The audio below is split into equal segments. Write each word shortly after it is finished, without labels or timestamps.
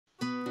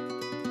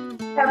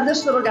have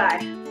this little guy.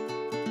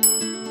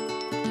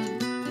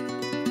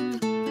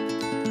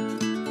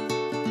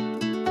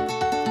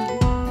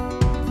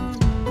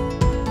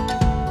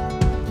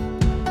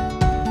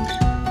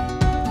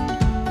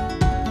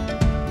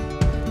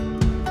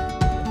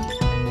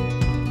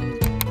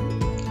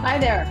 Hi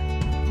there.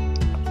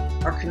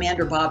 Our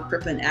commander, Bob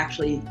Crippen,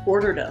 actually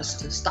ordered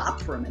us to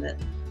stop for a minute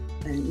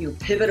and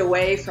pivot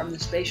away from the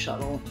space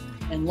shuttle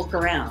and look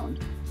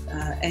around.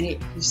 And he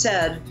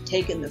said,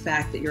 taking the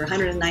fact that you're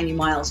 190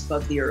 miles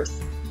above the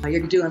Earth,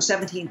 you're doing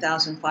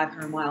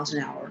 17,500 miles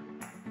an hour.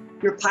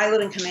 You're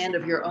pilot in command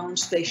of your own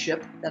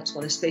spaceship. That's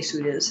what a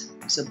spacesuit is.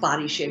 It's a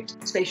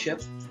body-shaped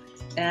spaceship.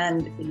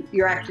 And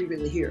you're actually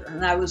really here.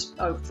 And I was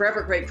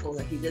forever grateful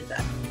that he did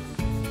that.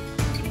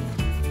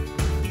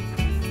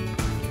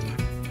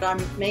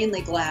 I'm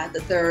mainly glad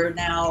that there are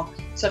now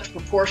such a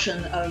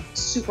proportion of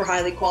super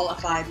highly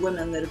qualified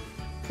women that have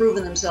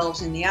proven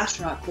themselves in the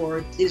astronaut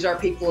corps. These are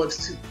people of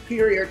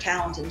superior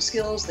talent and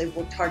skills. They've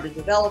worked hard to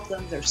develop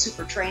them. They're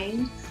super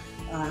trained.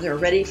 They're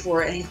ready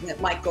for anything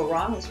that might go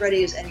wrong, as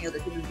ready as any other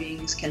human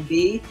beings can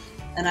be.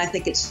 And I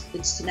think it's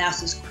to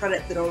NASA's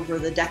credit that over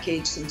the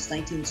decades since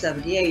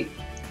 1978,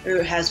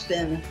 there has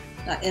been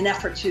an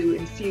effort to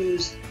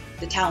infuse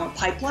the talent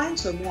pipeline,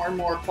 so more and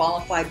more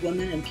qualified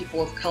women and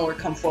people of color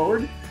come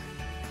forward.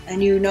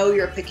 And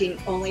you're picking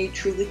only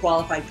truly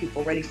qualified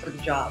people ready for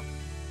the job.